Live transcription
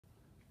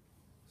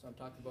So I'm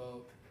talking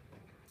about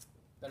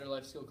better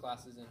life skill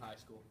classes in high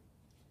school.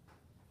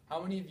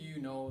 How many of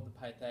you know the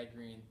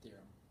Pythagorean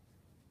theorem?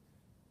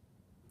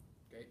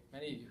 Great,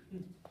 many of you.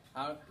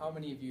 How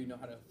many of you know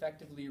how to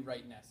effectively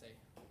write an essay?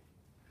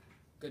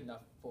 Good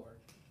enough for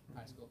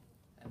high school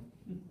and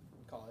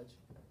college.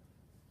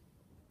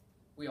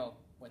 We all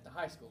went to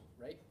high school,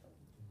 right?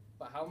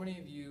 But how many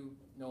of you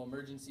know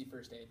emergency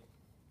first aid?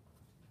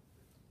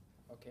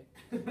 Okay.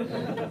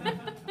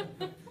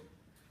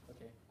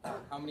 Okay.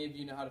 How many of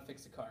you know how to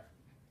fix a car?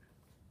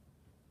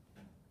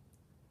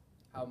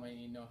 How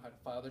many know how to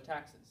file their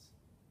taxes?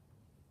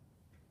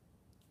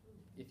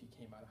 If you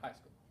came out of high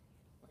school,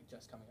 like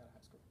just coming out of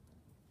high school.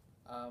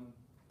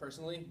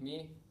 Personally,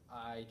 me,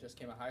 I just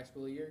came out of high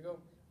school a year ago.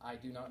 I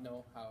do not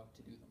know how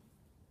to do them.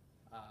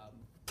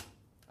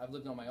 I've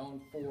lived on my own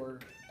for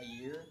a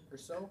year or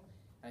so,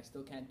 and I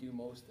still can't do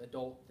most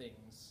adult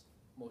things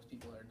most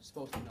people are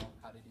supposed to know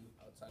how to do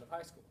outside of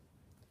high school.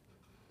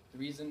 The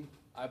reason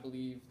I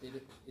believe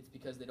it's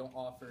because they don't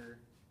offer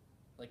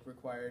like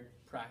required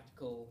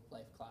practical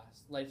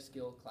life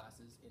skill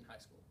classes in high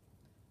school.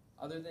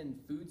 Other than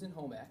foods and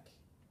home ec,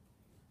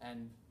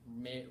 and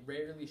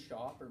rarely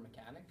shop or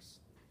mechanics,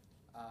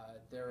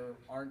 there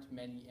aren't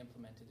many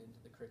implemented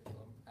into the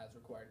curriculum as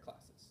required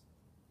classes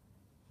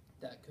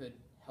that could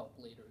help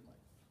later in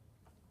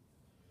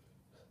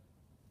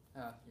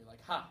life. You're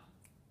like,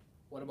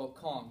 what about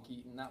COM,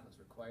 Keaton? That was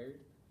required.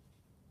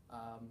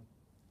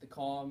 The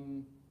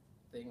COM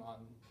thing on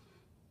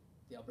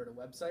the Alberta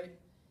website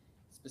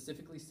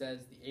specifically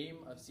says the aim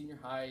of senior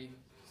high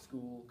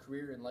school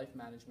career and life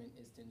management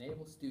is to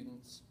enable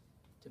students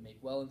to make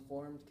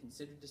well-informed,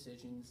 considered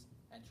decisions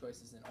and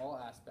choices in all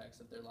aspects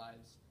of their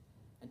lives,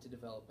 and to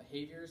develop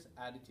behaviors,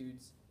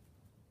 attitudes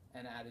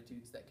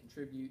that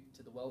contribute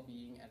to the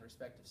well-being and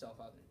respect of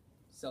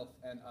self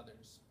and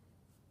others.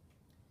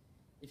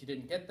 If you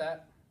didn't get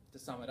that, to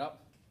sum it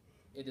up,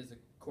 it is a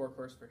core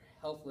course for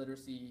health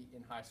literacy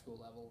in high school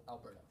level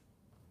Alberta.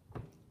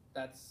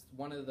 That's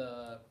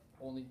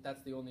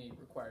the only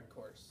required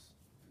course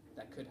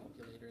that could help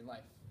you later in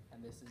life.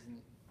 And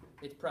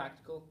it's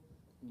practical,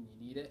 I mean,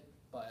 you need it,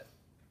 but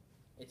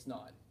it's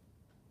not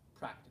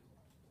practical,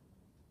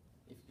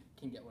 if you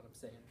can get what I'm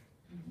saying.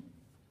 Mm-hmm.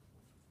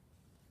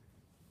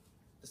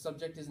 The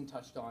subject isn't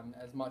touched on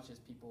as much as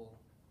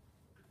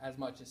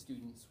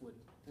students would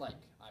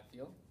like, I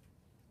feel.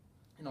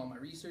 In all my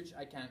research,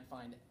 I can't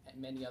find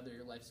many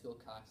other life skill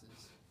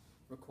classes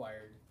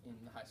required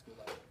in the high school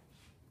level.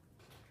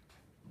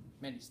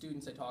 Many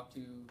students I talk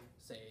to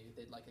say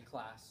they'd like a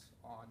class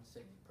on,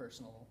 say,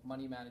 personal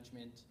money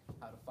management,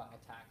 how to file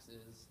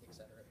taxes,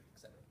 etc.,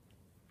 etc.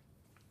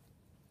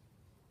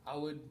 I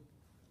would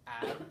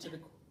add to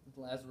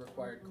as a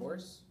required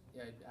course,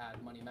 I'd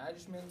add money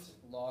management,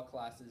 law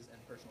classes,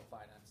 and personal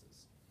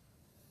finances.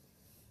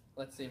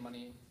 Let's say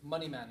money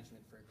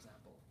management, for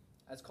example.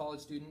 As college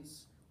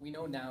students, we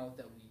know now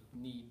that we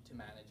need to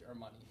manage our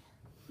money.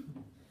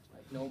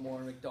 Like no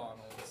more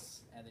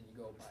McDonald's, and then you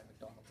go buy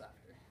McDonald's after.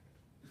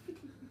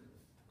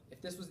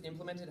 If this was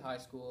implemented in high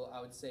school,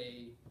 I would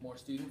say more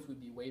students would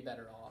be way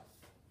better off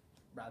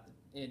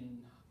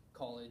in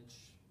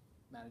college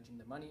managing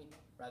their money,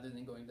 rather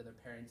than going to their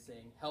parents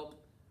saying, "Help,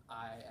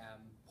 I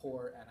am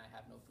poor and I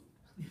have no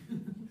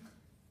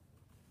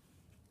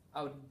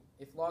food."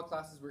 If law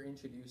classes were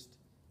introduced,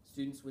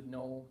 students would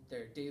know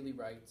their daily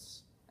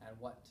rights and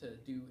what to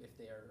do if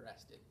they are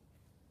arrested,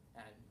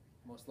 and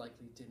most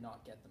likely did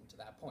not get them to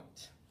that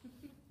point.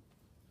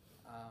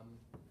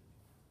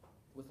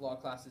 With law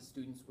classes,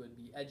 students would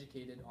be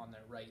educated on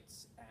their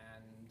rights,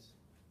 and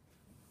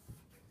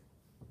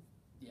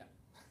yeah,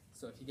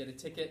 so if you get a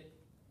ticket,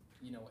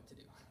 you know what to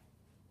do.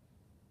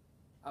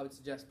 I would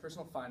suggest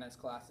personal finance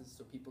classes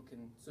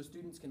so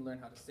students can learn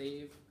how to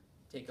save,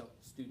 take out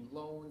student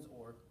loans,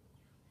 or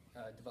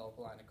develop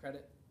a line of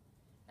credit,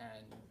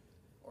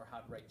 or how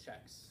to write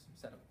checks,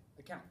 set up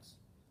accounts,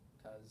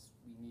 because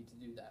we need to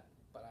do that,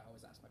 but I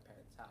always ask my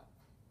parents how.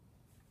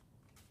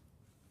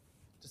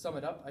 To sum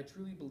it up, I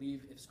truly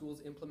believe if schools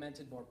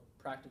implemented more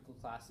practical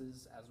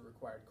classes as a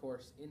required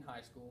course in high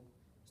school,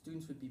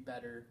 students would be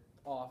better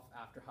off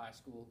after high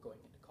school going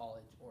into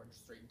college or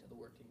straight into the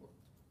working world.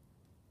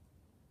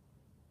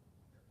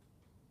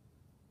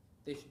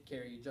 They should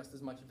carry just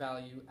as much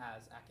value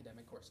as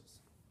academic courses.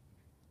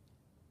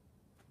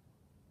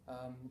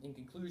 In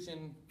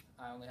conclusion,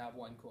 I only have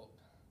one quote.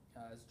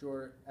 As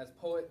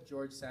poet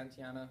George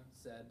Santayana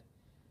said,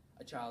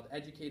 "A child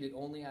educated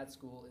only at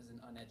school is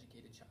an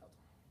uneducated child."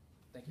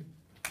 Thank you.